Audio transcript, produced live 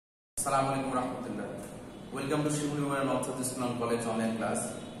Assalamualaikum warahmatullah. Welcome to Shivuli Women North South Islam College online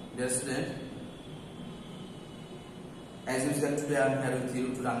class. Dear student, as usual today I am here with you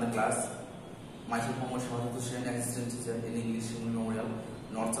to run the class. Myself Mohammad Shahid Hussain, assistant teacher in English Shivuli Memorial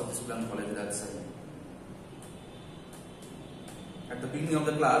North South Islam College, Rajshahi. At the beginning of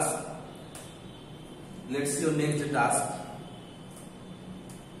the class, let's see your next day task.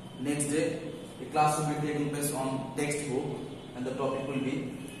 Next day, the class will be taking place on textbook and the topic will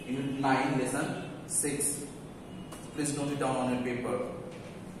be Unit 9, Lesson 6. Please note it down on your paper.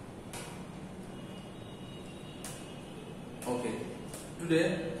 Okay.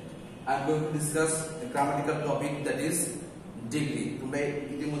 Today, I am going to discuss a grammatical topic that is degree. তোমরা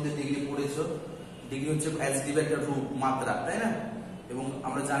ইতিমধ্যে degree পড়েছো। Degree হচ্ছে adjective একটা রূপ, মাত্রা, তাই না? এবং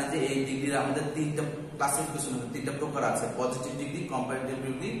আমরা জানি যে এই ডিগ্রির আমাদের তিনটা ক্লাসিফিকেশন আছে, তিনটা প্রকার আছে: পজিটিভ ডিগ্রি, কম্পারেটিভ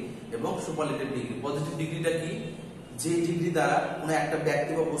ডিগ্রি এবং সুপারলেটিভ ডিগ্রি। পজিটিভ ডিগ্রিটা কি? যে ডিগ্রি দ্বারা কোনো একটা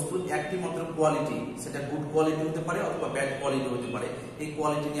ব্যক্তি বা বস্তুর একটি মাত্র কোয়ালিটি, সেটা গুড কোয়ালিটি হতে পারে অথবা ব্যাড কোয়ালিটি হতে পারে, এই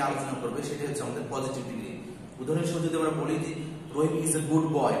কোয়ালিটি নিয়ে আলোচনা করবে, সেটা হচ্ছে আমাদের পজিটিভ ডিগ্রি। উদাহরণস্বরূপ যদি আমরা বলি যে রহিম ইজ এ গুড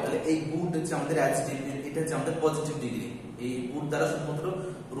বয়, তাহলে এই গুড হচ্ছে আমাদের অ্যাডজেক্টিভ, এটা হচ্ছে আমাদের পজিটিভ ডিগ্রি। এই গুড দ্বারা শুধুমাত্র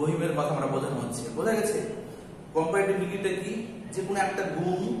রহিমের কথা আমরা বোঝানো হচ্ছে, বোঝা গেছে? কম্পারেটিভ ডিগ্রিটা কি? যে কোনো একটা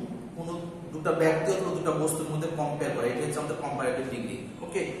গুণ কোনো দুটো ব্যক্তি অথবা দুটো বস্তুর মধ্যে কম্পেয়ার করে, এটা হচ্ছে আমাদের কম্পারেটিভ ডিগ্রি।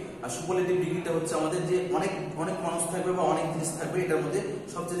 ওকে। আর সুপারলেটিভ ডিগ্রিটা হচ্ছে আমাদের যে অনেক অনেক মানুষ থাকবে বা অনেক জিনিস থাকবে, এটার মধ্যে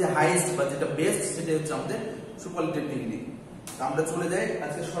সবচেয়ে হাইয়েস্ট বা যেটা বেস্ট, সেটা হচ্ছে আমাদের সুপারলেটিভ ডিগ্রি। তো আমরা চলে যাই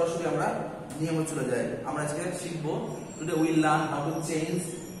আজকে সরাসরি, আমরা নিয়মে চলে যাই। আমরা আজকে শিখবো, today will learn how to change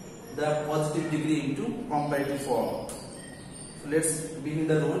the positive degree into comparative form. So let's begin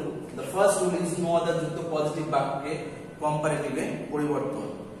the rule. The first rule is no other যুক্ত পজিটিভ বাক্যকে কম্পারেটিভে পরিবর্তন।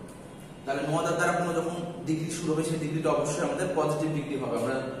 তাহলে নো আদার দ্বারা কোনো যখন ডিগ্রি শুরু হবে, সেই ডিগ্রিটা অবশ্যই আমাদের পজিটিভ ডিগ্রি হবে।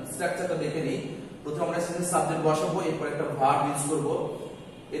 আমরা স্ট্রাকচারটা দেখে নিই। প্রথমে আমরা সেখানে সাবজেক্ট বসাবো, এরপর একটা ভার্ব ইউজ করব,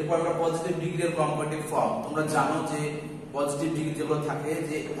 এরপর আমরা পজিটিভ ডিগ্রির কম্পারেটিভ ফর্ম। তোমরা জানো যে পজিটিভ ডিগ্রি যেগুলো থাকে,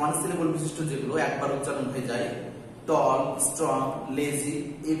 যে ওয়ান সিলেবল বিশিষ্ট, যেগুলো একবার উচ্চারণ হয়ে যায়, টল, স্ট্রং, লেজি,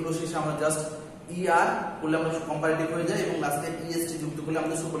 এগুলো শেষে আমরা জাস্ট ইআর করলে আমাদের কম্পারেটিভ হয়ে যায় এবং লাস্টে ইএসটি যুক্ত করলে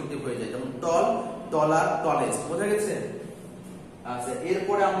আমাদের সুপারলেটিভ হয়ে যায়। যেমন টল, টলার, টলেজ, বোঝা গেছে? আচ্ছা,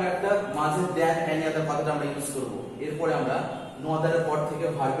 এরপরে আমরা একটা মাঝে দ্যান এনি আদার কথাটা আমরা ইউজ করব। এরপরে আমরা নো আদারের পর থেকে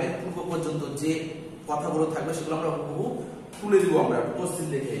ভার্বের পূর্ব পর্যন্ত যে কথাগুলো থাকবে সেগুলো আমরা বহু তুলে দিব আমরা উপস্থিত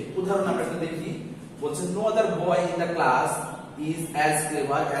দেখে। উদাহরণ আমরা একটা দেখি, বলছে no other boy in the class is as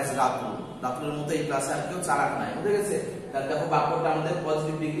clever as Ratul. রাতুলের মতো এই ক্লাসে আর কেউ চালাক নাই, বুঝে গেছে? তাহলে দেখো বাক্যটা আমাদের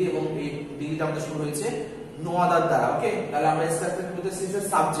পজিটিভ ডিগ্রি এবং এই ডিগ্রিটা আমাদের শুরু হয়েছে নো আদার দ্বারা। ওকে। তাহলে আমরা স্ট্রাকচার করতে সিজের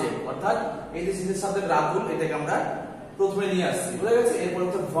সাবজেক্ট, অর্থাৎ এই যে সিজের সাবজেক্ট রাতুল, এটাকে আমরা প্রথমে নিয়ে আসছি, বুঝা গেছে? এরপর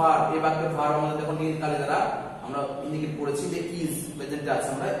হচ্ছে ভার্ব। এই বাক্যের ভার্ব আমাদের দেখো নীল কালে দ্বারা আমরা ইন্ডিকেট করেছি যে ইজ প্রেজেন্টে আছে,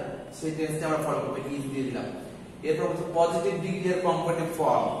 আমরা সেই টেন্সে আমরা ফলো করব, ইজ দিয়ে দিলাম। এরপর হচ্ছে পজিটিভ ডিগ্রি এর কম্পারেটিভ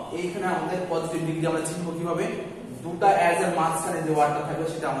ফর্ম। এইখানে আমাদের পজিটিভ ডিগ্রি আমরা চিনব কিভাবে? দুটো অ্যাজ এর মাঝখানে যে ওয়ার্ডটা থাকবে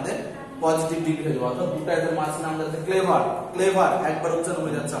সেটা আমাদের পজিটিভ ডিগ্রি হয়ে যাবে। অর্থাৎ দুটো অ্যাজ এর মাঝখানে আমরা ক্লেভার, ক্লেভার একবার উচ্চারণ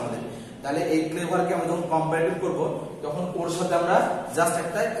হয়ে যাচ্ছে আমাদের। তাহলে এই ক্লেভারকে আমরা যখন কম্পারেটিভ করব, তখন ওর সাথে আমরা জাস্ট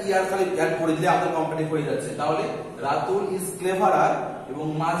একটা ইআর খালি অ্যাড করে দিলে আমাদের কম্পারেটিভ হয়ে যাচ্ছে। তাহলে রাতুল ইজ ক্লেভারার এবং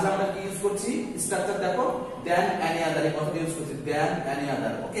মাঝে আমরা কি ইউজ করছি? স্ট্রাকচার দেখো, দ্যান এনি আদার, এই কথাটা ইউজ করছি, দ্যান এনি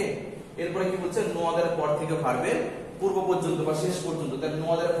আদার। ওকে। এরপরে কি বলছে? নো আদারের পর থেকে ভার্বের পূর্ব পর্যন্ত বা শেষ পর্যন্ত। তাহলে নো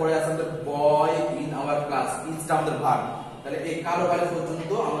আদারের পরে আছে আমাদের বয় ইন আওয়ার ক্লাস, ইজটা আমাদের ভার্ব। তাহলে এই কালো কালে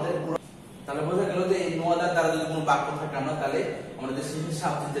পর্যন্ত আমাদের, তাহলে বোঝা গেল যে এই নো আদার দ্বারা যদি কোনো বাক্য থাকে আমরা, তাহলে আমাদের শেষের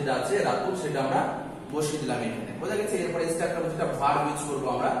সাবজেক্ট যেটা আছে রাতুল, সেটা আমরা বসিয়ে দিলাম এখানে, বোঝা গেছে? এরপরে স্ট্রাকচার যেটা ভার্ব ইউজ করব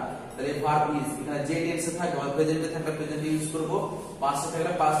আমরা। তাহলে এই ভার্ব ইজ এখানে যে টেন্সে থাকবে, আমরা প্রেজেন্টে থাকলে প্রেজেন্ট ইউজ করব, পাস্টে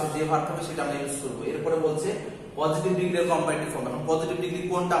থাকলে পাস্টে যে ভার্ব থাকবে সেটা আমরা ইউজ করব। এরপরে বলছে পজিটিভ ডিগ্রির কম্পারেটিভ ফর্ম। এখন পজিটিভ ডিগ্রি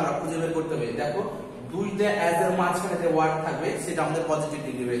কোনটা আমরা খুঁজে বের করতে হবে। দেখো, দুইটা অ্যাজ এর মাঝখানে যে ওয়ার্ড থাকবে সেটা আমাদের পজিটিভ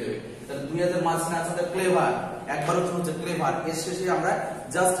ডিগ্রি হয়ে যাবে। তাহলে দুই অ্যাজ এর মাঝখানে আছে আমাদের ক্লেভার, একবার হচ্ছে ক্লেভার, এর শেষে আমরা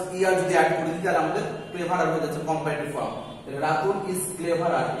জাস্ট ইআর যদি অ্যাড করে দিই, তাহলে আমাদের ক্লেভার আর হয়ে যাচ্ছে comparative form. Ratul is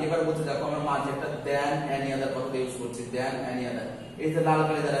cleverer. এবার বলছে দেখো, আমরা মাঝে একটা দ্যান এনি আদার কথাটা ইউজ করছি, দ্যান এনি আদার। এই যে লাল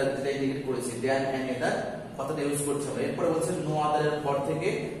কালি দ্বারা যেটা ইন্ডিকেট করেছি, দ্যান এনি আদার কথাটা ইউজ করছি আমরা। এরপরে বলছে নো আদারের পর থেকে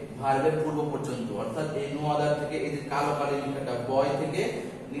ভার্বের পূর্ব পর্যন্ত, অর্থাৎ এই নো আদার থেকে এই যে কালো কালি লেখাটা বয় থেকে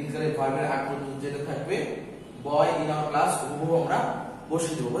নীল কালি ভার্বের আগ পর্যন্ত যেটা থাকবে বয় ইন আওয়ার ক্লাস, হুবহু আমরা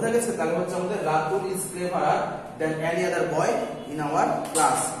বসিয়ে দেবো, বোঝা গেছে? তাহলে হচ্ছে আমাদের Ratul is cleverer than any other boy in our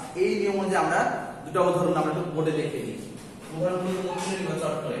class. এই নিয়ম অনুযায়ী আমরা দুটো উদাহরণ আমরা একটু বোর্ডে দেখে নিই। উদাহরণগুলো মুছে নিব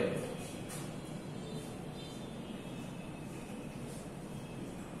চট করে।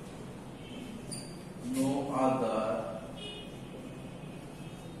 No other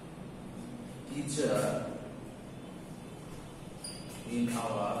teacher in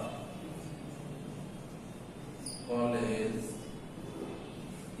our college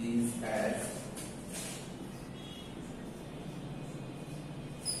is as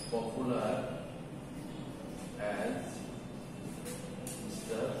popular as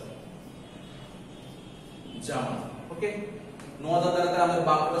Mr. Jaman. Okay, no other দ্বারা আমাদের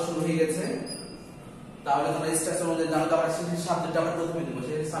বাক্যটা শুরু হয়ে গেছে। তাহলে তোমরা স্ট্রাকচার অনুযায়ী জানো তো আমরা শেষের সাবজেক্ট আমরা প্রথমে দেব।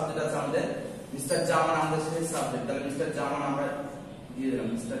 শেষের সাবজেক্ট আছে আমাদের মিস্টার জামান, আমাদের শেষের সাবজেক্ট। তাহলে মিস্টার জামান আমরা দিয়ে দিলাম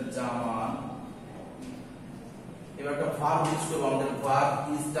মিস্টার জামান। এবার একটা ভার্ব ইউজ করব, আমাদের ভার্ব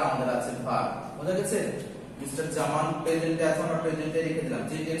ইজটা আমাদের আছে ভার্ব, বুঝা গেছে? মিস্টার জামান প্রেজেন্টে আছে, আমরা প্রেজেন্টে রেখে দিলাম,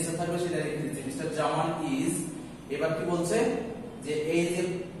 যে টেন্সে থাকবে সেটা রেখে দিচ্ছি, মিস্টার জামান ইজ। এবার কি বলছে যে এই যে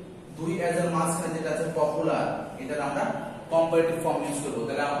দুই এজের মাঝখানে যেটা আছে পপুলার, এটার আমরা কম্পারেটিভ ফর্ম ইউজ করব।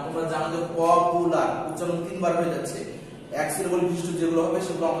 তাহলে তোমরা জানো যে পপুলার উচ্চারণ তিনবার হয়ে যাচ্ছে, এক সিলেবল বিশিষ্ট যেগুলো হবে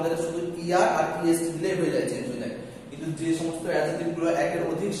সেগুলো আমাদের শুধু ইআর আর ইএসটি দিলে হয়ে যায়, চেঞ্জ হয়ে যায়। কিন্তু যে সমস্ত অ্যাডজেক্টিভ গুলো একের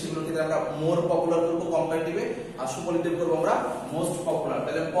অধিক সেগুলোকে আমরা মোর পপুলার করব কম্পারেটিভে, আর সুপারলেটিভ করব আমরা মোস্ট পপুলার।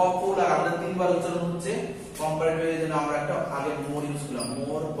 তাহলে পপুলার আমাদের তিনবার উচ্চারণ হচ্ছে, কম্পারেটিভে যেন আমরা একটা আগে মোর ইউজ করলাম,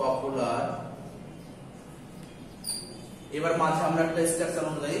 মোর পপুলার। এবার মাঝে আমরা একটা স্ট্রাকচার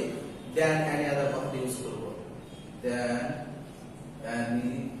অনুযায়ী দেন এনি আদার কথা ইউজ করব, দেন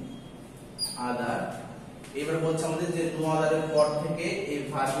এনি আদার। এবার বলছে আমাদের যে নো আদারের পর থেকে এই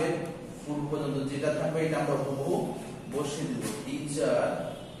ভার্বের পূর্ব পর্যন্ত যেটা থাকবে এটা আমরা হুবহু বসিয়ে দেব, টিচার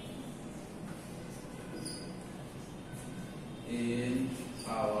ইন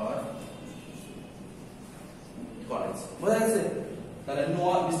আওয়ার কলেজ, বুঝা গেছে? তাহলে no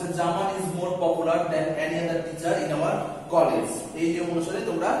mister Zaman is more popular than any other teacher in our college. এই নিয়ম অনুসারে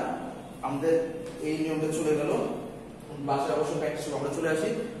তোমরা আমাদের এই নিয়মটা চলে গেল। বাসায় অবশ্য প্র্যাকটিস করব। আমরা চলে আসি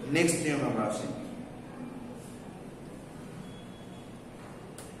নেক্সট নিয়মে, আমরা আসি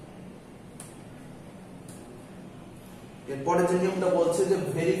এরপরে যে নিয়মটা বলছে যে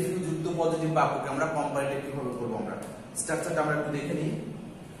ভেরি ফিউ যুক্ত পজিটিভ বাক্যকে আমরা কম্পারেটিভ কিভাবে করব। আমরা স্ট্রাকচারটা আমরা একটু দেখে নিই।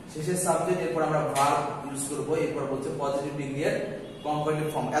 শেষের সাবজেক্ট, এরপর আমরা ভার্ব ইউজ করব, এরপর বলছে পজিটিভ ডিগ্রি এর কম্পারেটিভ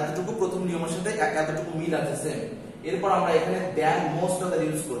ফর্ম। এতটুকু প্রথম নিয়মের সাথে এতটুকু মিল আছে, সেম। এরপর আমরা এখানে দ্যান মোস্ট আদার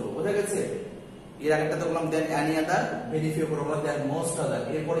ইউজ করব, বুঝা গেছে? এর আগেরটাতে বললাম than any other, very few করব আমরা দেন মোস্ট আদার।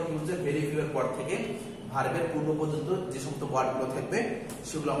 এরপরে কি হচ্ছে ভেরি ফিউ এর পর থেকে ভার্বের পূর্ব পর্যন্ত যে সমস্ত ওয়ার্ডগুলো থাকবে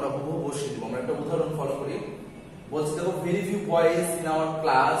সেগুলো আমরা হুবহু বসিয়ে দেব। আমরা একটা উদাহরণ ফলো করি। বলছে দেখো very few boys in our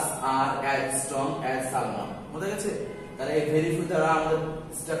class R as strong as Salman, বুঝা গেছে? তাহলে এই ভেরি ফিউ দ্বারা আমাদের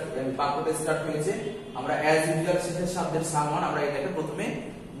বাক্যটা স্টার্ট হয়েছে। আমরা অ্যাজ ইউজুয়াল শেষের সাবজেক্ট সালমান, আমরা এটাকে প্রথমে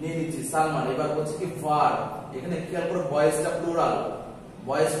নিয়ে নিচ্ছি সালমান। এবার বলছে কি ভার্ব, এখানে খেয়াল করো বয়েজটা প্লুরাল,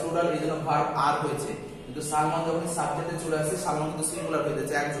 বয়েজ প্লুরাল, এই জন্য ভার্ব আর হয়েছে। কিন্তু সালমান যখন সাবজেক্টে চলে আসে সালমান কিন্তু সিঙ্গুলার হয়ে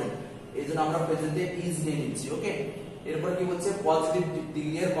যাচ্ছে, একজন, এই জন্য আমরা প্রেজেন্টে ইজ নিয়ে নিচ্ছি। ওকে, এরপর কি হচ্ছে পজিটিভ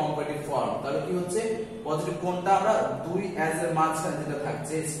ডিগ্রি এর কম্পারেটিভ ফর্ম। তাহলে কি হচ্ছে পজিটিভ কোনটা, আমরা দুই অ্যাজ এর মাঝখানে যেটা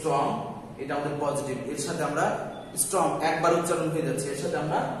থাকছে স্ট্রং, এটা আমাদের পজিটিভ। এর সাথে আমরা স্ট্রং একবার উচ্চারণ হয়ে যাচ্ছে, এর সাথে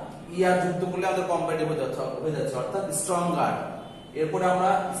আমরা ইয়ার যুক্ত করলে আমাদের কম্পারেটিভ হয়ে যাচ্ছে, অর্থাৎ স্ট্রঙ্গার। এরপর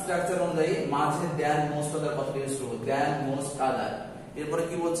আমরা স্ট্রাকচার অনুযায়ী মাঝে দেন মোস্ট আদার কথা ইউজ করব, দেন মোস্ট আদার। এরপরে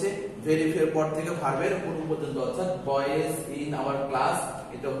কি বলছে ভেরি ফিউ এর পর থেকে ভার্বের পূর্ব পর্যন্ত, অর্থাৎ বয়েজ ইন আওয়ার ক্লাস,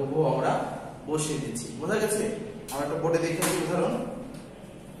 এটা হুবহু আমরা বসিয়ে দিচ্ছি, বুঝা গেছে? আমরা একটা বোর্ডে দেখে নিই উদাহরণ।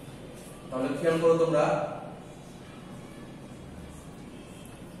 তাহলে খেয়াল করো তোমরা,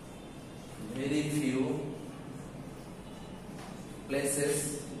 very few places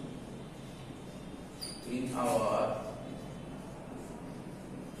in our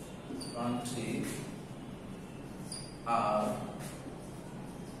country are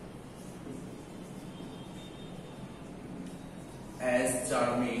as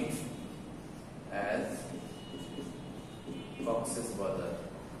charming as Cox's Bazar।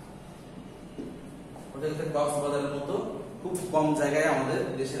 কক্সবাজারের মতো খুব কম জায়গায় আমাদের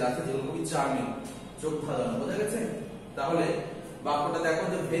দেশের আছে যেগুলো খুবই চার্মিং, চোখ ধাঁধানো, বোঝা গেছে? তাহলে বাক্যটা দেখো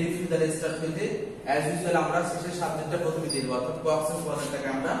যে ভেরি ফিউ দ্বারা স্টার্ট হয়েছে, অ্যাজ ইউজুয়াল আমরা শেষের সাবজেক্টটা প্রথমে দিয়ে দেব, অর্থাৎ কক্সেস বাজারটাকে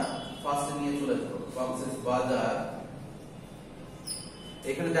আমরা ফার্স্টে নিয়ে চলে যাব, কক্সেস বাজার।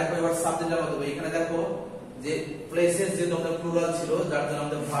 এখানে দেখো এবার সাবজেক্ট আমরা দেব, এখানে দেখো যে প্লেসেস যে আমাদের প্লুরাল ছিল যার জন্য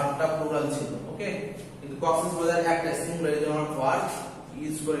আমাদের ভার্বটা প্লুরাল ছিল। ওকে, কিন্তু কক্সেস বাজার একটা সিঙ্গুলার, এর জন্য আমরা ভার্ব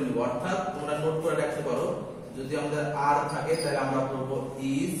ইউজ করে নিব। অর্থাৎ তোমরা নোট করে রাখতে পারো, যদি আমাদের আর থাকে তাহলে আমরা করব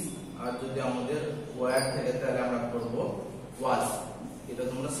ইজ, আর যদি আমাদের ওয়ার থাকে তাহলে আমরা করব ওয়াজ। এটা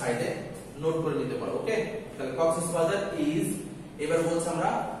তোমরা সাইডে নোট করে নিতে পারো। ওকে, তাহলে কক্সেস বাজার ইজ। এবার বলছে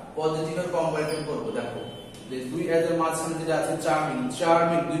আমরা পজিটিভ এর কম্পারেটিভ করব। দেখো যে দুই এর মাঝখানে যেটা আছে চার্মিং,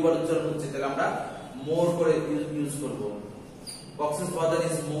 চার্মিং দুইবার উচ্চারণ হচ্ছে, তাহলে আমরা মোর করে ইউজ করব। কক্সেস বাজার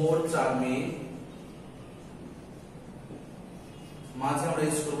ইজ মোর চার্মিং, মাঝে আমরা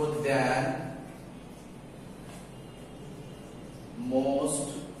ইউজ করব দেন মোস্ট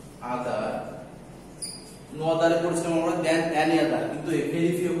আদার নো আদারে পড়ছিলাম আমরা দেন এনি আদার, কিন্তু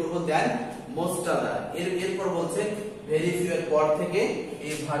ভেরি ফিউ করব দেন মোস্ট আদার। এরপর বলছে ভেরি ফিউ এর পর থেকে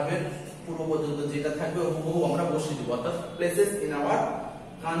এই ভার্বের পূর্ব পর্যন্ত যেটা থাকবে হুবহু আমরা বসিয়ে দেব, অর্থাৎ প্লেসেস ইন আওয়ার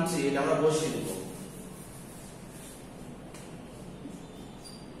কান্ট্রি এটা আমরা বসিয়ে দেব।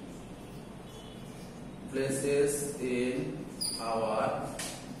 প্লেসেস ইন আওয়ার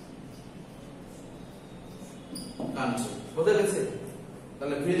কান্ট্রি বুঝা গেছে?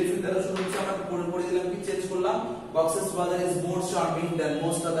 তাহলে ভেরি ফিউ দ্বারা শুরু হচ্ছে, আমরা পড়ে দিলাম কি চেঞ্জ করলাম, কক্সেস বাজার is more charming than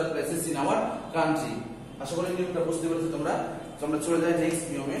most other places in our country. আশা করি নিয়মটা বুঝতে পেরেছো তোমরা। তো আমরা চলে যাই নেক্সট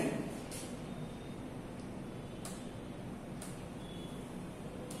নিয়মে।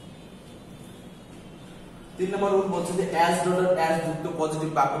 3 নম্বর রুল বলছে যে অ্যাজ ডলার অ্যাজ যুক্ত পজিটিভ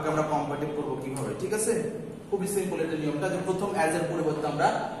বাক্যকে আমরা কম্পারেটিভ করব কিভাবে, ঠিক আছে? খুবই সিম্পল এটা নিয়মটা, যে প্রথম অ্যাজ এর পরিবর্তে আমরা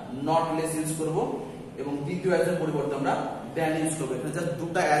নট লেস ইউজ করব এবং দ্বিতীয় অ্যাজ এর পরিবর্তে আমরা দ্যান ইউজ করব। এখানে জাস্ট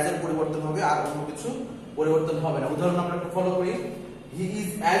দুটো অ্যাজ এর পরিবর্তন হবে, আর অন্য কিছু পরিবর্তন হবে না। উদাহরণ আমরা একটু ফলো করি, he is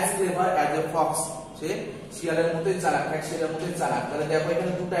as clever as a fox, সে শিয়ালের মতোই চালাক, এক শিয়ালের মতোই চালাক। তাহলে দেখো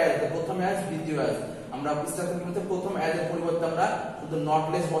এখানে দুটো অ্যাজ, প্রথম অ্যাজ দ্বিতীয় অ্যাজ। আমরা স্ট্রাকচারের মধ্যে প্রথম অ্যাজ এর পরিবর্তে আমরা শুধু নট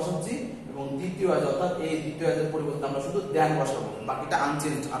লেস বসাচ্ছি এবং দ্বিতীয় অ্যাজ অর্থাৎ এই দ্বিতীয় অ্যাজের পরিবর্তে আমরা শুধু দ্যান বসাবো, বাকিটা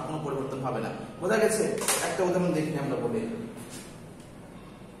আনচেঞ্জ, আর কোনো পরিবর্তন হবে না। বোঝা গেছে? একটা উদাহরণ দেখি আমরা বলি,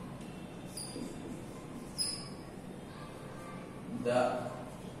 the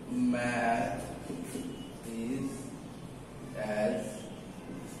man is as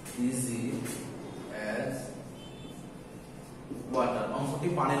easy as water, অংশটি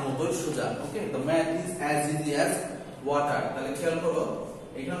পানির মতোই সোজা। ওকে, the man is as easy as water। তাহলে খেয়াল করো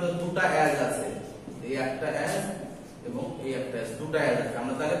এখানে দুটো অ্যাজ আছে, এই একটা অ্যাজ এবং এই একটা অ্যাজ, দুটো অ্যাজ আছে।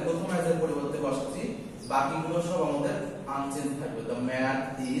 আমরা তাহলে প্রথম অ্যাজের পরিবর্তে বসাচ্ছি, বাকিগুলো সব আমাদের আনচেঞ্জ থাকবে। the man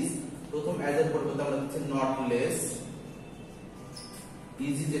is, প্রথম অ্যাজের পরিবর্তে আমরা দিচ্ছি নট লেস,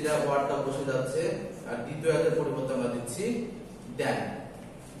 ইজি যেটা ওয়ার্ডটা বসে যাচ্ছে, আর দ্বিতীয় অ্যাজের পরিবর্তে আমরা দিচ্ছি দেন,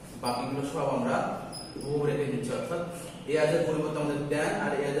 বাকিগুলো সব আমরা হুবহু রেখে দিচ্ছি। অর্থাৎ এই অ্যাজের পরিবর্তে আমাদের দেন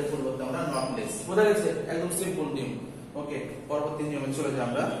আর এই অ্যাজের পরিবর্তে আমরা নট লেস। বোঝা গেছে? একদম সিম্পল নিয়ম। ওকে, পরবর্তী নিয়মে চলে যাই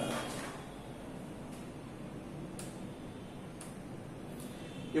আমরা।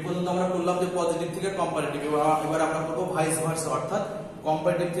 এই পর্যন্ত আমরা করলাম যে পজিটিভ থেকে কম্পারেটিভ, এবার আমরা করব ভাইস ভার্সা, অর্থাৎ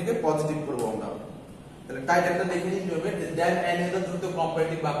কম্পারেটিভ থেকে পজিটিভ করব আমরা। তাহলে টাইটেলটা দেখে নিন নিয়মে, দেন এনি আদার যুক্ত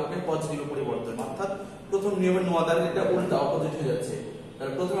কম্পারেটিভ বাক্যকে পজিটিভে পরিবর্তন, অর্থাৎ প্রথম নিয়মে নো আদার এটা উল্টা অপোজিট হয়ে যাচ্ছে।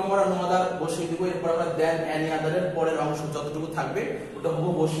 তাহলে প্রথমে আমরা নো আদার বসিয়ে দিব, এরপর আমরা দেন এনি আদারের পরের অংশ যতটুকু থাকবে ওটা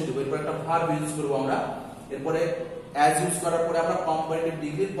হুবহু বসিয়ে দিব। এরপর একটা ভার্ব ইউজ করব আমরা, এরপরে অ্যাজ ইউজ করার পরে আমরা কম্পারেটিভ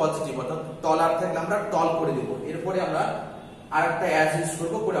ডিগ্রি পজিটিভ, অর্থাৎ টলার থাকলে আমরা টল করে দিব। এরপরে আমরা আরেকটা অ্যাজ ইউজ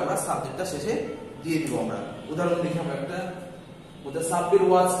করব, করে আমরা সাবজেক্টটা শেষে দিয়ে দিব। আমরা উদাহরণ দেখি, আমরা একটা বলতে সাব্বির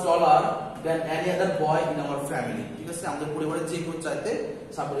ওয়াজ টলার than any other boy in our family, ঠিক আছে? আমাদের পরিবারের যে কেউ চাইতে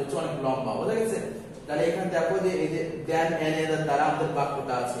সাব্বির হচ্ছে অনেক লম্বা। বোঝা গেছে? তাহলে এখানে দেখো যে এই যে দেন এনি আদার দ্বারা আমাদের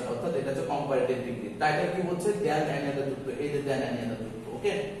বাক্যটা আছে, অর্থাৎ এটা হচ্ছে কম্পারেটিভ ডিগ্রি। টাইটেল কি বলছে? দেন এনি আদার যুক্ত, এই যে দেন এনি আদার যুক্ত।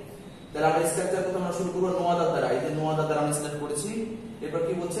 ওকে, তাহলে আমরা স্ট্রাকচার প্রথমে আমরা শুরু করব নো আদার দ্বারা, এই যে নো আদার দ্বারা আমরা স্টার্ট করেছি। এরপর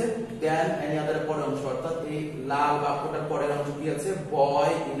কি বলছে? দেন এনি আদারের পরের অংশ, অর্থাৎ এই লাল বাক্যটার পরের অংশ কি আছে?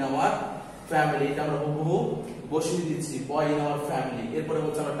 বয় ইন আওয়ার ফ্যামিলি, এটা আমরা হুবহু বসিয়ে দিচ্ছি, বয় ইন আওয়ার ফ্যামিলি। এরপরে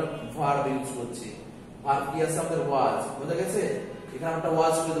হচ্ছে আমরা একটা ভার্ব ইউজ করছি, ভার্ব কি আছে আমাদের? ওয়াজ। বোঝা গেছে? এখানে আমরা একটা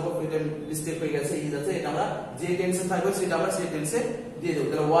ওয়াজ করে দেবো, এটা মিস্টেক হয়ে গেছে, ইজ আছে, এটা আমরা যে টেন্সে থাকবে সেটা আমরা সেই টেন্সে দিয়ে দেবো,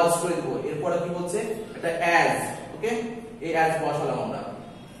 তাহলে ওয়াজ করে দেবো। এরপরে কি বলছে? এটা অ্যাজ। ওকে, এই অ্যাজ বসালাম আমরা।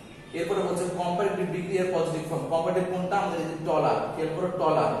 এরপরে বলছে কম্পারেটিভ ডিগ্রি এর পজিটিভ ফর্ম। কম্পারেটিভ কোনটা? আমাদের এই যে টলার, এরপরে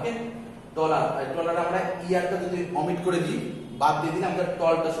টলার। ওকে, টলার, টলার আমরা ইয়ারটা যদি অমিট করে দিই, বাদ দিয়ে দিলে আমাদের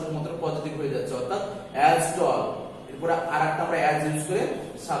টলটা শুধুমাত্র পজিটিভ হয়ে যাচ্ছে, অর্থাৎ অ্যাজ টল। এরপরে আরেকটা আমরা অ্যাজ ইউজ করে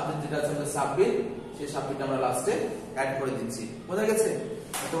সাবজেক্ট যেটা আছে আমাদের সাবজেক্ট, সেই সাবজেক্টটা আমরা লাস্টে অ্যাড করে দিচ্ছি। বোঝা গেছে?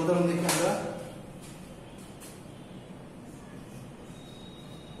 একটা উদাহরণ দেখি আমরা,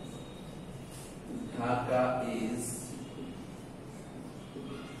 Dhaka is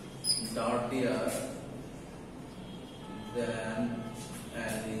dirtier than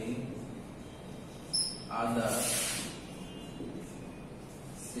any other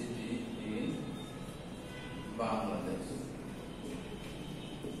city in Bangladesh.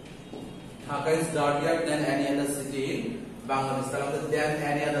 Dhaka is dirtier than any other city in Bangladesh. তাহলে আমাদের than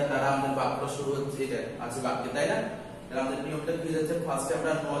any other দ্বারা আমাদের বাক্য শুরু হচ্ছে, এটা আছে বাক্যে, তাই না? তাহলে আমাদের নিয়মটা কি যাচ্ছে? ফার্স্টে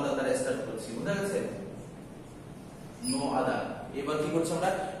আমরা no other দ্বারা স্টার্ট করছি। বুঝা গেছে? no other। এবার কি করছি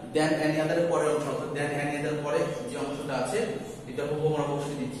আমরা? দেন এনি আদারের পরের অংশ, অর্থাৎ দেন এনি আদার পরে যে অংশটা আছে এটা হুবহু আমরা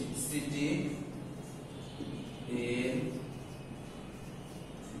বসিয়ে দিচ্ছি, সিটি ইন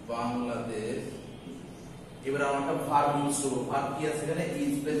বাংলাদেশ। এবার আমরা একটা ভার্ব ইউজ করব। ভার্ব কি আছে এখানে?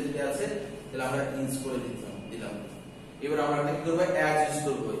 ইজ প্রেজেন্ট আছে, তাহলে আমরা ইজ করে দিলাম। এবার আমরা কি করব? অ্যাজ ইউজ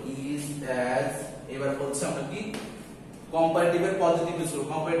করব, ইজ অ্যাজ এবার হচ্ছে আমরা কি কম্পারেটিভ এর পজিটিভ ইউজ করব।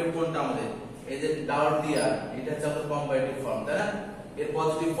 কম্পারেটিভ কোনটা আমাদের এই যে ডাউট ডিয়ার, এটা হচ্ছে আমাদের কম্পারেটিভ ফর্ম, তাই না? এর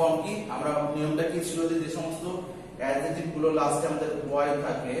পজিটিভ ফর্ম কি, আমরা নিয়মটা কি ছিল যে সমস্ত অ্যাডজেক্টিভ গুলো লাস্টে আমাদের ওয়াই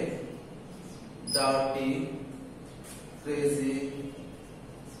থাকে, ডার্টি, ক্রেজি,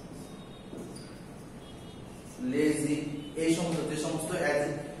 লেজি, এই সমস্ত যে সমস্ত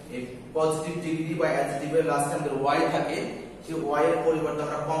পজিটিভ ডিগ্রি বা অ্যাডজেক্টিভ এর লাস্টে আমাদের ওয়াই থাকে, সেই ওয়াই এর পরিবর্তে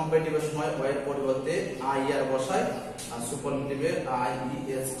আমরা কম্পারেটিভ এর সময় ওয়াই এর পরিবর্তে আই আর বসাই, আর সুপারলেটিভ এর আই ই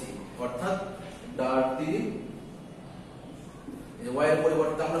এস টি, অর্থাৎ ডার্টি, এই ওয়াই এর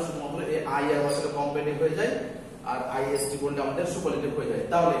পরিবর্তে আমরা শুধুমাত্র এই আই আর বসালে কম্পারেটিভ হয়ে যায়, আর আই এস টি বললে আমাদের সুপারলেটিভ হয়ে যায়।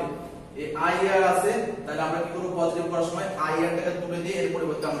 তাহলে এই আই আর আছে, তাহলে আমরা কি করব, পজিটিভ করার সময় আই আর টাকে তুলে দিয়ে এর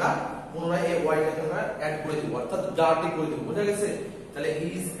পরিবর্তে আমরা পুনরায় এই ওয়াই টাকে আমরা অ্যাড করে দেব, অর্থাৎ ডার্টি করে দেব। বুঝা গেছে? তাহলে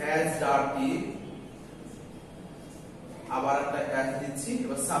ইজ অ্যাজ ডার্টি, আবার একটা অ্যাড দিচ্ছি।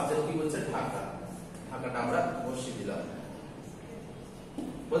 এবার সাবজেক্ট কি বলছে, ঢাকা, ঢাকাটা আমরা বসিয়ে দিলাম।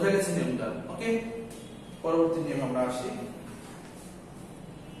 বোঝা গেছে নিয়মটা? ওকে, পরবর্তী নিয়ম আমরা আসি।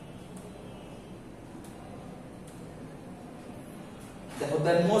 দেখো,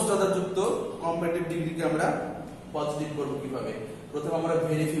 দ্যান মোস্ট আদার যুক্ত কম্পারেটিভ ডিগ্রিকে আমরা পজিটিভ করব কিভাবে? প্রথমে আমরা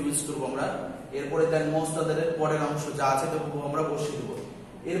ভেরি ফিউ ইউজ করব আমরা, এরপরে দ্যান মোস্ট আদার এর পরের অংশ যা আছে এটা আমরা বসিয়ে দেব।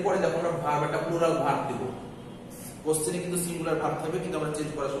 এরপরে দেখো আমরা ভার্ব, একটা প্লুরাল ভার্ব দেব। কোশ্চেনে কিন্তু সিঙ্গুলার ভার্ব থাকবে, কিন্তু আমরা চেঞ্জ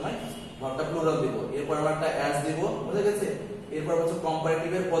করার সময় ভার্বটা প্লুরাল দেব। এরপর আমরা একটা অ্যাজ দেব। বুঝা গেছে? এরপর হচ্ছে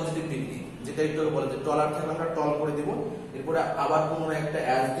কম্পারেটিভ এর পজিটিভ ডিগ্রি, যেটা একটু বলে যে টলার থাকলে আমরা টল করে দেব। এরপরে আবার পুনরায় একটা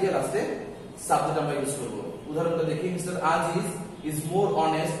অ্যাজ দিয়ে লাস্টে সাবজেক্ট আমরা ইউজ করব। উদাহরণটা দেখি, mister Aziz is more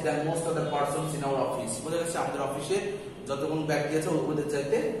honest than most other persons in our office. বোঝা গেছে? আমাদের অফিসে যতগুলো ব্যক্তি আছে ওদের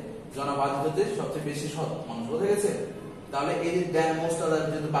চাইতে জনাব আজিজ হচ্ছে সবচেয়ে বেশি সৎ মানুষ। বোঝা গেছে? তাহলে এই যে দ্যান মোস্ট আদার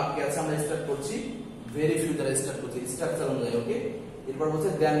যে বাক্য আছে, আমরা স্টার্ট করছি ভেরি ফিউ দ্বারা স্টার্ট করছি, স্ট্রাকচার অনুযায়ী। ওকে, এরপর হচ্ছে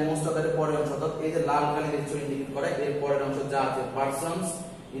দ্যান মোস্ট আদার এর পরের অংশ, অর্থাৎ এই যে লাল কালির এর ইন্ডিকেট করে এর পরের অংশ যা আছে পারসনস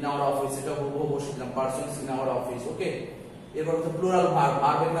ইন আওয়ার অফিস, এটা হুবহু বসিয়ে দিলাম পারসনস ইন আওয়ার অফিস। ওকে, এরপর হচ্ছে প্লুরাল ভার্ব,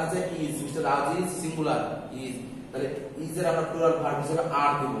 ভার্ব এখানে আছে is, mister Aziz singular is, তাহলে ইজ এর আমরা প্লুরাল ভার্ব হিসেবে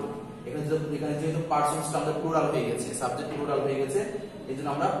আর দেব। এখানে যেহেতু পারসনসটা আমাদের প্লুরাল হয়ে গেছে, সাবজেক্ট প্লুরাল হয়ে গেছে, এইজন্য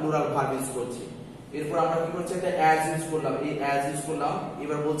আমরা প্লুরাল ভার্ব ইউজ করছি। এরপর আমরা কি করছি, একটা অ্যাজ ইউজ করলাম, এই অ্যাজ ইউজ করলাম।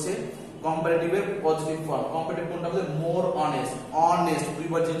 এবার বলছে কম্পারেটিভ এর পজিটিভ ফর্ম, কম্পারেটিভ কোনটা আমাদের মোর অনেস্ট, অনেস্ট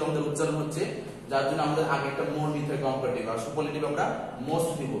দুইবার যেহেতু আমাদের উচ্চারণ হচ্ছে, যার জন্য আমাদের আগে একটা মোর নিতে হয় কম্পারেটিভ, আর সুপারলেটিভ আমরা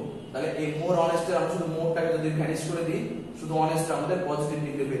মোস্ট দিব। তাহলে এই মোর অনেস্ট এর আমরা শুধু মোরটাকে যদি ভ্যানিশ করে দিই, শুধু অনেস্ট আমাদের পজিটিভ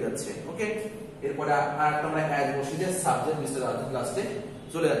ডিগ্রি পেয়ে যাচ্ছে। ওকে, এরপরে আরেকটা আমরা অ্যাজ বসিয়ে দিয়ে সাবজেক্ট মিস্টার আজিজ লাস্টে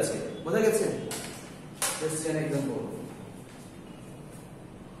চলে যাচ্ছে। বোঝা গেছে? Question example,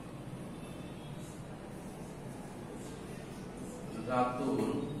 Ratul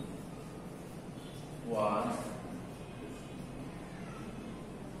was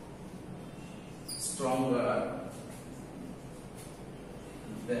stronger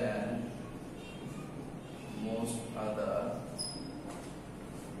than most other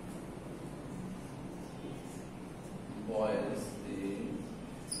boys in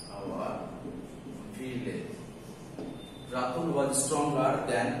our village. Ratul was stronger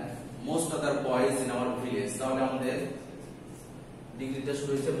than most other boys in our village. তাহলে আমাদের ডিগ্রিটা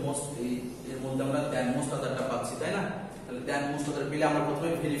শুরু হয়েছে মোস্ট, এর মধ্যে আমরা দ্যান মোস্ট আদারটা পাচ্ছি, তাই না? তাহলে দ্যান মোস্ট আদার পেলে আমরা প্রথমে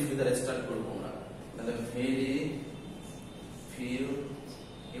ভেরি ফিউ দ্বারা স্টার্ট করব আমরা। তাহলে ভেরি ফিউ,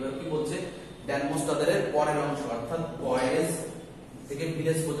 এবার কি বলছে, দ্যান মোস্ট আদারের পরের অংশ, অর্থাৎ বয়েজ থেকে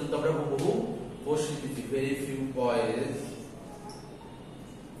ভিলেজ পর্যন্ত আমরা হুবহু বসিয়ে দিচ্ছি, very few boys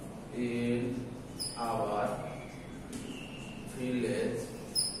in our village.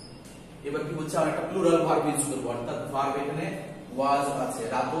 এবার কি বলছে, আমরা একটা প্লুরাল ভার্ব ইউজ করব, অর্থাৎ ভার্ব এখানে ওয়াজ আছে,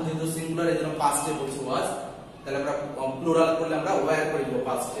 রাতুল যেহেতু সিঙ্গুলার এজন্য পাস্টে বলছে ওয়াজ, তাহলে আমরা প্লুরাল করলে আমরা ওয়্যার করে দেব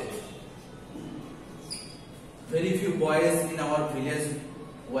পাস্টে। Very few boys in our village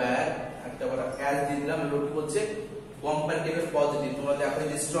wire, একটা বড় অ্যাজ দিয়ে দিলাম। এবার কি বলছে, কম্পারেটিভ এর পজিটিভ, তোমরা দেখো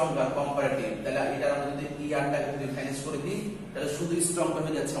যে স্ট্রঙ্গার কম্পারেটিভ, তাহলে এটা আমরা যদি ই আরটাকে যদি ফিনিশ করে দিই, তাহলে শুধু স্ট্রংটা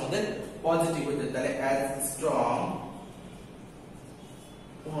হয়ে যাচ্ছে আমাদের পজিটিভ হয়ে যাচ্ছে। তাহলে অ্যাজ স্ট্রং,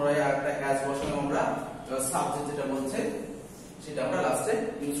 পুনরায় আরেকটা অ্যাজ বসালাম আমরা, সাবজেক্ট যেটা বলছে সেটা আমরা লাস্টে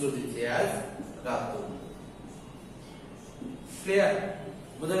ইউজ করে দিচ্ছি অ্যাজ রাতুল। ক্লিয়ার?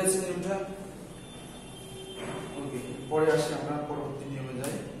 বুঝা গেছে নিয়মটা? ওকে, পরে আসি আমরা পরবর্তী নিয়মে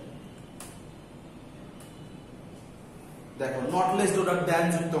যাই। দেখো, নট লেস ডট দ্যান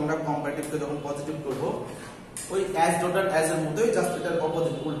যুক্ত আমরা কম্পারেটিভকে যখন পজিটিভ করব, ওই অ্যাজ ডট অ্যাজ এর মতোই, জাস্ট এটার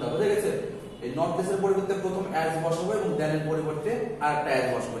অপোজিট, উল্টা। বুঝা গেছে? এই নট লেস এর পরিবর্তে প্রথম অ্যাজ বসাবো এবং দ্যান এর পরিবর্তে আরেকটা অ্যাজ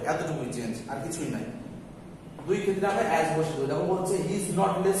বসাবো, এতটুকুই চেঞ্জ, আর কিছুই নাই। দুই ক্ষেত্রে আমরা অ্যাজ বসাবো। দেখো বলছে he is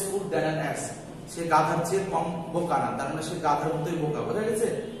not less full than an as, সে গাধার চেয়ে কম বোকা না, তার মানে সে গাধার মতোই বোকা। বুঝা গেছে?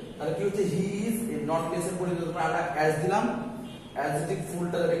 তাহলে কি হচ্ছে, হি ইজ নট কেসের পরিবর্তে তোমরা আমরা অ্যাজ দিলাম, অ্যাডজেক্টিভ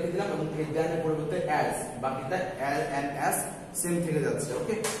ফুলটা রেখে দিলাম এবং এই দ্যান এর পরিবর্তে অ্যাজ, বাকিটা অ্যাজ এন্ড অ্যাজ সেম থেকে যাচ্ছে।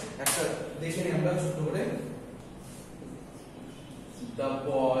 ওকে, একটা দেখে নিই আমরা ছোট করে। The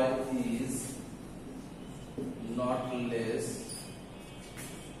boy is not less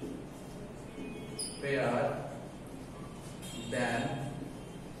fair than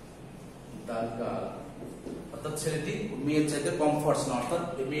the girl। অর্থাৎ ছেলেটি মেয়ের চাইতে কম ফর্সা না, অর্থাৎ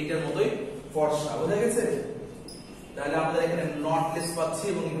মেয়েটার মতোই ফর্সা। বোঝা গেছে? তাহলে আমরা এখানে নট লেস পাচ্ছি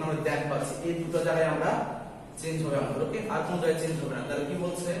এবং এখানে আমরা দ্যান পাচ্ছি, এই দুটো জায়গায় আমরা চেঞ্জ হবে আমাদের। ওকে, আর কোন জায়গায় চেঞ্জ হবে না। তাহলে কি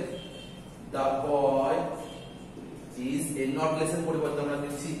বলছে? The boy is, এই নট লেস এর পরিবর্তে আমরা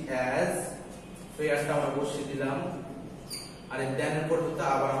দিচ্ছি অ্যাজ, ফেয়ারটা আমরা বসিয়ে দিলাম, আর এই দ্যান এর পরিবর্তে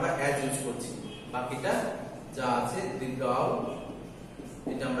আবার আমরা অ্যাজ ইউজ করছি, বাকিটা যা আছে the girl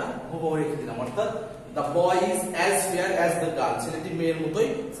এটা আমরা হুবহু রেখে দিলাম। অর্থাৎ the boy is as fair as the girl, ছেলেটি মেয়ের মতোই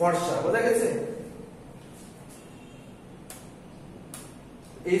ফর্সা। বোঝা গেছে?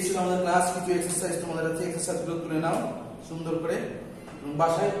 এই ছিল আমাদের ক্লাস। কিছু এক্সারসাইজ তোমাদের আছে, এক্সারসাইজগুলো তুলে নাও সুন্দর করে,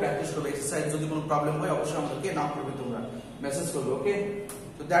 বাসায় প্র্যাকটিস করবে। এক্সারসাইজ যদি কোনো প্রবলেম হয় অবশ্যই আমাদেরকে নাও করবে, তোমরা মেসেজ করবে। ওকে,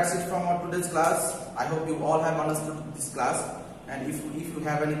 so that's it from our today's class. I hope you all have understood this class, and if you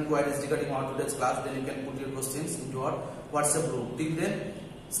have any queries regarding our today's class, then you can put your questions into our WhatsApp group. Till then,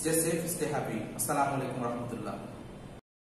 stay safe, stay happy. Assalamu alaikum warahmatullah.